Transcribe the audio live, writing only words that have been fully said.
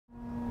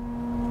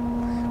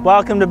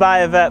Welcome to Buy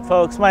a Vet,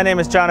 folks. My name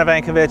is John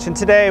Ivankovich, and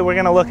today we're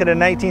going to look at a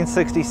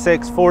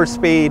 1966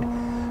 4-speed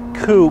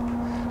coupe.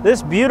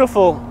 This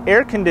beautiful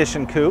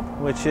air-conditioned coupe,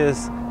 which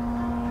is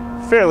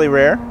fairly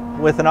rare,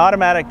 with an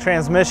automatic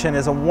transmission,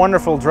 is a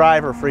wonderful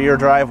driver for your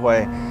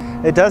driveway.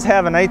 It does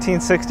have a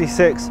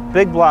 1966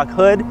 big block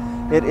hood.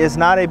 It is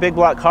not a big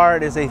block car.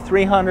 It is a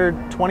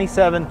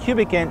 327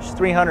 cubic inch,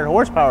 300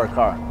 horsepower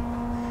car.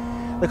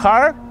 The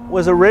car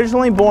was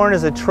originally born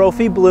as a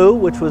trophy blue,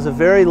 which was a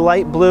very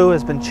light blue,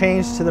 has been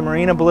changed to the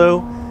marina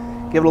blue,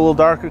 give it a little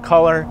darker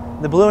color.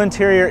 The blue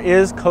interior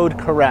is code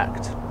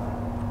correct.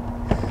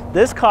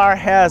 This car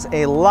has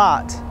a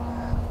lot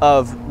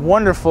of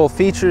wonderful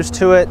features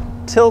to it.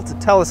 Tilt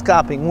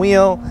telescoping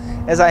wheel,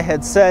 as I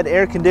had said,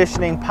 air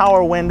conditioning,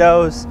 power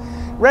windows,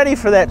 ready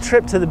for that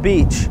trip to the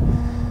beach.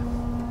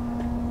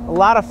 A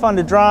lot of fun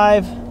to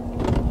drive,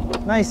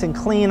 nice and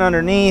clean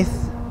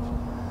underneath.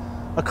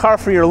 A car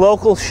for your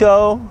local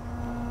show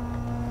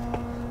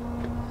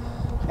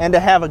and to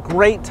have a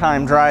great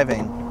time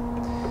driving.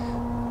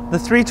 The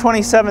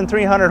 327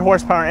 300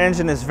 horsepower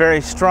engine is very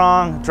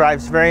strong,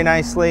 drives very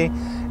nicely.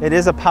 It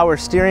is a power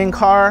steering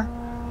car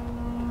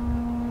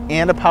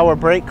and a power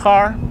brake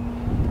car.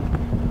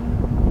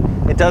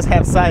 It does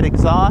have side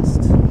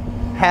exhaust,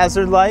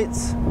 hazard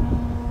lights,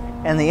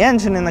 and the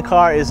engine in the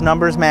car is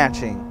numbers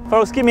matching.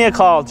 Folks, give me a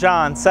call,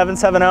 John,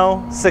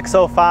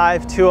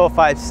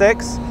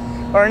 770-605-2056,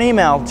 or an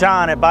email,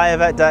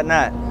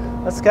 john@buyavet.net.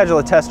 Let's schedule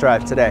a test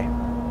drive today.